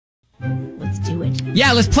Let's do it.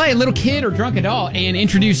 Yeah, let's play Little Kid or Drunk Adult and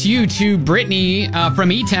introduce you to Britany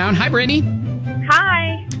from E-Town. Hi, Britany.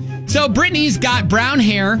 Hi. So Brittany's got brown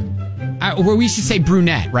hair. Or we should say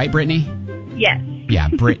brunette, right, Britany? Yes. Yeah,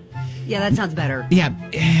 Yeah, that sounds better. Yeah,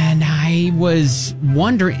 and I was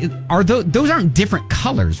wondering, those aren't different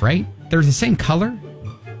colors, right? They're the same color?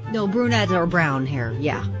 No, brunette or brown hair.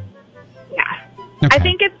 Yeah. Yeah. Okay. I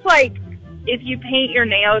think it's like if you paint your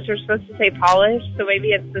nails, you're supposed to say polish, so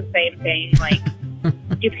maybe it's the same thing. Like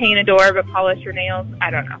you paint a door but polish your nails. I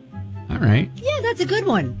don't know. All right. Yeah, that's a good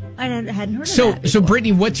one. I hadn't heard of that So before.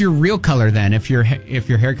 Britany, what's your real color then? If your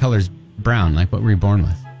hair color's brown, like what were you born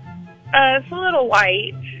with? It's a little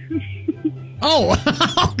white. Oh,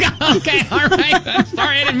 okay, all right. I'm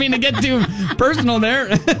sorry, I didn't mean to get too personal there.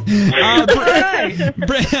 You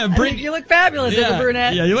look fabulous as a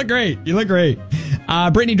brunette. Yeah, you look great.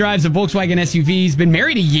 Britany drives a Volkswagen SUV. She's been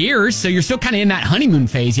married a year, so you're still kind of in that honeymoon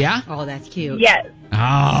phase, yeah? Oh, that's cute. Yes. Oh,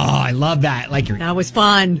 I love that. Like That was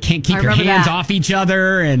fun. can't keep your hands off each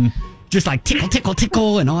other and just like tickle, tickle,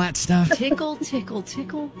 tickle and all that stuff. Tickle, tickle,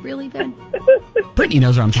 tickle. Really, Ben? Britany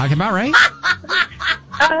knows what I'm talking about, right?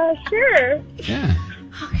 Sure. Yeah.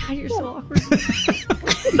 Oh, God, you're so awkward.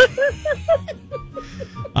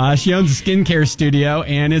 She owns a skincare studio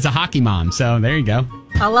and is a hockey mom. So there you go.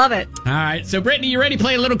 I love it. All right. So, Britany, you ready to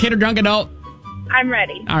play Little Kid or Drunk Adult? I'm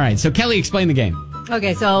ready. All right. So, Kelly, explain the game.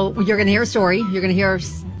 Okay, so you're going to hear a story. You're going to hear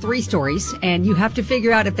 3 stories, and you have to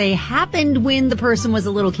figure out if they happened when the person was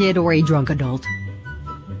a little kid or a drunk adult.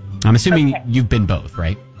 I'm assuming you've been both,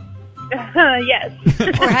 right? Yes.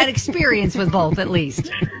 Or had experience with both, at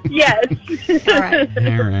least. Yes. All right.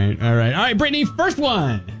 All right, Britany, first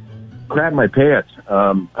one. Grabbed my pants.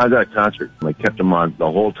 I was at a concert. I kept them on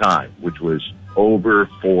the whole time, which was over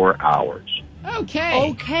 4 hours.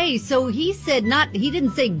 Okay, so he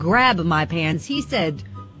didn't say grab my pants. He said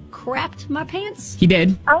crapped my pants. He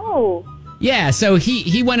did. Oh. Yeah, so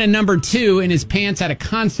he went a number 2 in his pants at a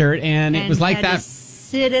concert, and it was like had that. to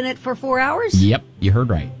sit in it for 4 hours? Yep, you heard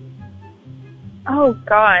right. Oh,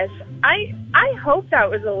 gosh. I hope that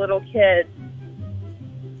was a little kid.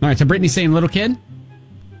 All right, so Britany's saying little kid?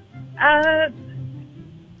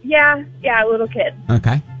 Yeah, a little kid.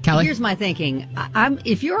 Okay. Kelly? Here's my thinking.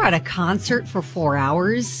 If you're at a concert for 4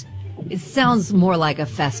 hours, it sounds more like a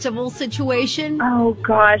festival situation. Oh,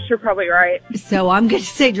 gosh, you're probably right. So I'm going to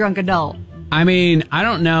say drunk adult. I mean, I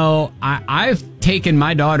don't know. I've taken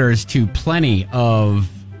my daughters to plenty of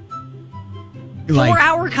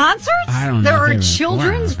 4-hour concerts? I don't know. There if are they were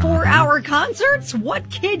children's 4 hour 4-hour concerts? What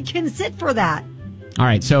kid can sit for that? All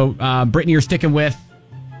right, so Britany, you're sticking with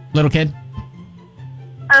little kid?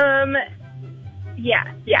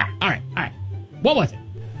 Yeah. All right. What was it?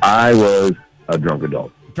 I was a drunk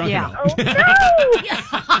adult. Drunk Yeah. adult. Oh,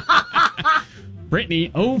 no!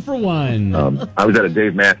 Britany, 0 for 1. I was at a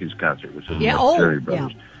Dave Matthews concert with some Yeah, of my fraternity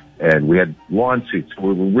brothers. And we had lawn seats.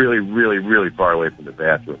 We were really, really, really far away from the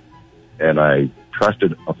bathroom. And I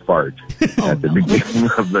trusted a fart at the beginning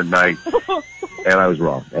of the night. And I was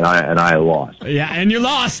wrong. And I lost. Yeah, and you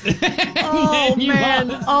lost. Oh,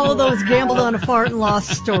 man. All those gambled on a fart and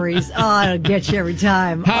lost stories. Oh, it'll get you every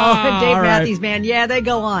time. Dave all right. Matthews, man. Yeah, they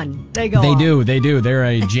go on. They do. They're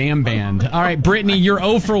a jam band. All right, Britany, you're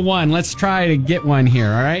 0 for 1. Let's try to get one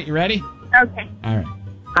here. All right, you ready? Okay. All right.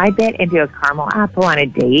 I bit into a caramel apple on a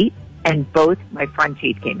date, and both my front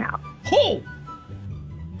teeth came out. Oh!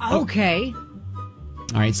 Okay.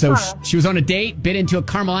 All right, so she was on a date, bit into a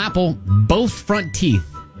caramel apple, both front teeth.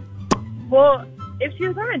 Well, if she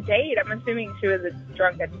was on a date, I'm assuming she was a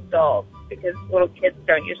drunk adult because little kids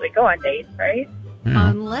don't usually go on dates, right? Yeah.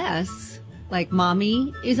 Unless, like,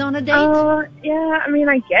 mommy is on a date. Yeah, I mean,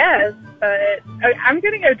 I guess, but I'm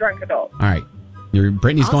going to go drunk adult. All right.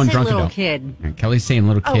 Brittany's I'll going say drunk little adult. kid. All right, Kelly's saying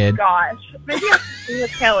little kid. Oh, gosh. Maybe I'll see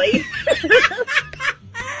with Kelly.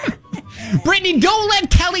 Britany, don't let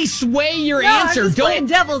Kelly sway your answer. I'm just playing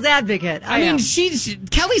devil's advocate. I mean,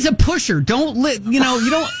 Kelly's a pusher. Don't you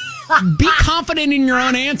don't be confident in your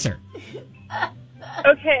own answer.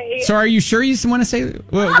 Okay. So, are you sure you want to say?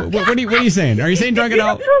 What are you saying? Are you saying drunk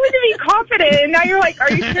adult? You told me to be confident, and now you're like,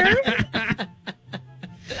 "Are you sure?"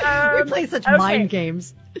 We play such mind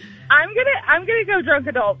games. I'm gonna go drunk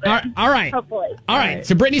adult then. All right. Hopefully. All right.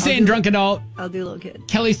 So Brittany's saying drunk adult. I'll do little kid.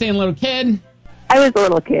 Kelly's saying little kid. I was a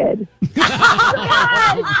little kid.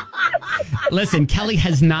 Listen, Kelly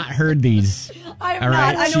has not heard these. I have All not.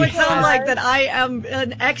 right, I know she it sounds has- like that I am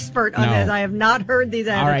an expert on No. this. I have not heard these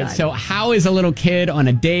All right. advertised. So how is a little kid on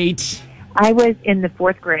a date? I was in the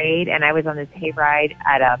 4th grade, and I was on this hayride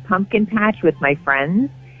at a pumpkin patch with my friends,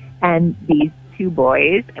 and these 2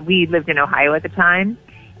 boys. We lived in Ohio at the time,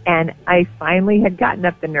 And I finally had gotten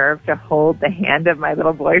up the nerve to hold the hand of my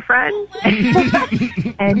little boyfriend.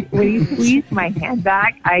 And when he squeezed my hand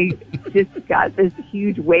back, I just got this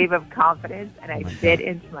huge wave of confidence, and I bit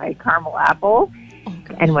into my caramel apple.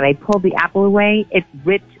 And when I pulled the apple away, it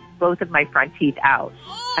ripped both of my front teeth out.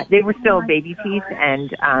 They were still baby teeth,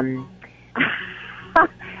 and I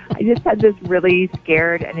just had this really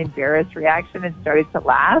scared and embarrassed reaction and started to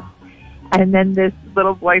laugh. And then this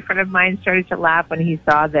little boyfriend of mine started to laugh when he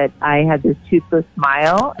saw that I had this toothless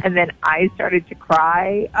smile. And then I started to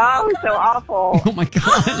cry. Oh, so awful. Oh, my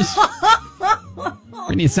gosh.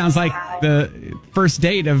 Brittany, it sounds like the first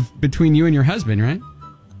date between you and your husband, right?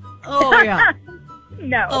 Oh, yeah.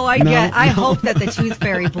 No. Oh, I hope that the tooth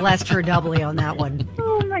fairy blessed her doubly on that one.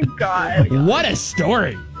 Oh, my God. What a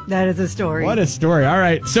story. That is a story. What a story. All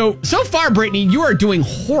right. So far, Brittany, you are doing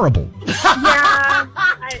horrible.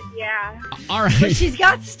 Yeah. All right. But she's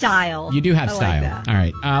got style. You do have I style. like that. All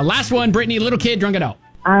right. Last one, Brittany, little kid, drunk adult.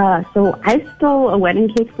 So I stole a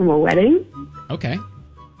wedding cake from a wedding. Okay.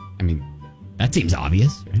 I mean, that seems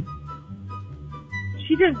obvious, right?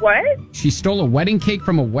 She did what? She stole a wedding cake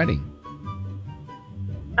from a wedding.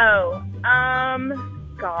 Oh,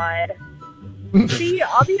 God. See,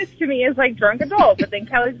 obvious to me is like drunk adult, but then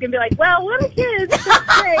Kelly's gonna be like, well, little kids,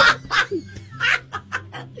 that's great.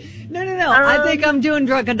 No. I think I'm doing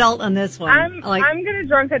drunk adult on this one. I'm gonna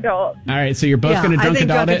drunk adult. All right, so you're both going to drunk I think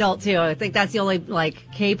adult drunk it? adult too. I think that's the only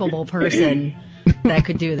capable person that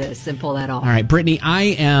could do this and pull that off. All right, Brittany, I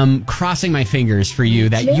am crossing my fingers for you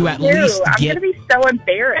that you at least I'm get... gonna be so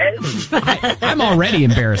embarrassed. I'm already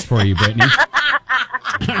embarrassed for you, Brittany.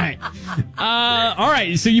 All right. All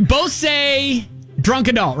right, so you both say drunk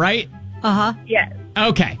adult, right? Uh-huh. Yes.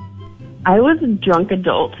 Okay. I was a drunk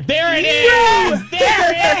adult. There it is!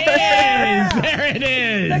 There it is! There it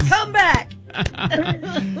is! The comeback!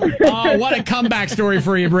 Oh, what a comeback story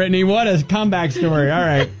for you, Brittany. What a comeback story. All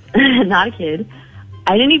right. Not a kid.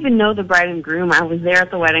 I didn't even know the bride and groom. I was there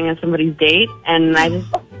at the wedding on somebody's date, and I just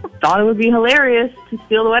thought it would be hilarious to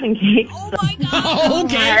steal the wedding cake. Oh, my God. Oh,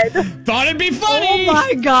 okay. Thought it'd be funny. Oh,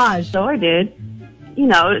 my gosh. So I did. You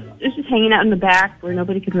know, it was just hanging out in the back where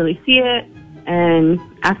nobody could really see it. And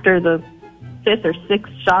after the 5th or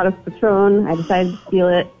 6th shot of Patron, I decided to steal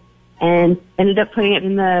it and ended up putting it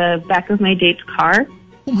in the back of my date's car.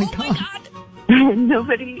 Oh, my God. And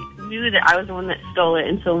nobody knew that I was the one that stole it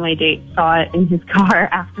until my date saw it in his car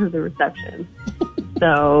after the reception.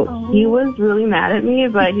 So he was really mad at me,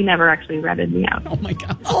 but he never actually ratted me out. Oh, my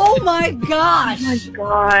God. Oh, my gosh. Oh,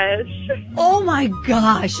 my gosh. Oh, my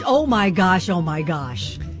gosh. Oh, my gosh. Oh, my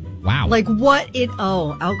gosh. Wow. Like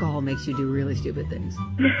alcohol makes you do really stupid things.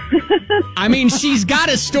 I mean, she's got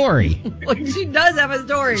a story. She does have a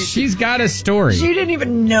story. She's got a story. She didn't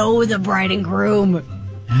even know the bride and groom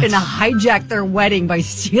and hijacked their wedding by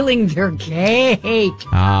stealing their cake.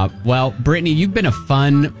 Well, Brittany, you've been a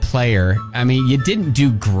fun player. I mean, you didn't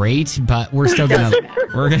do great, but we're still gonna.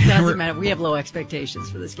 Doesn't matter. We have low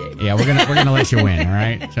expectations for this game. Yeah, we're gonna let you win. All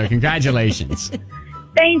right. So congratulations.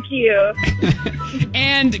 Thank you.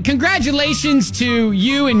 And congratulations to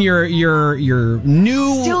you and your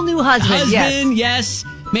new Still new husband. Yes.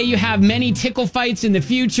 May you have many tickle fights in the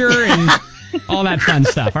future and all that fun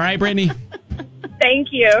stuff. All right, Brittany? Thank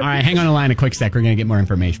you. All right, hang on the line a quick sec. We're going to get more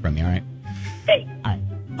information from you, all right? Thanks. All right.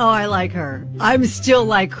 Oh, I like her. I'm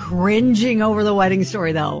still cringing over the wedding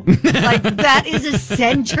story though. That is a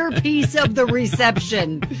centerpiece of the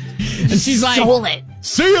reception. And she's like, stole it.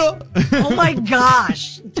 See ya. Oh my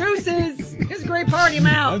gosh. Deuces. It was a great party. I'm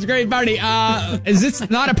out. That was a great party. Is this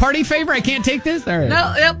not a party favor? I can't take this? All right.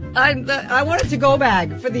 No, yep. I want it to go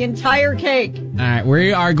bag for the entire cake. All right,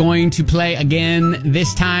 we are going to play again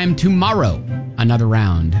this time tomorrow. Another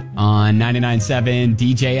round on 99.7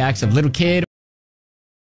 DJX of Little Kid.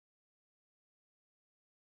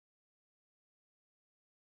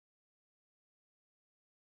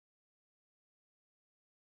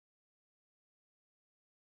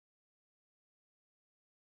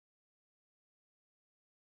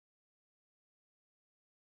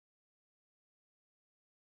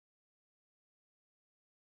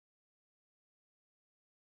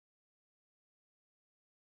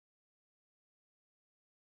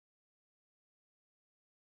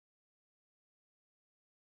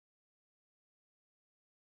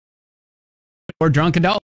 Or drunk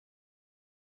adult.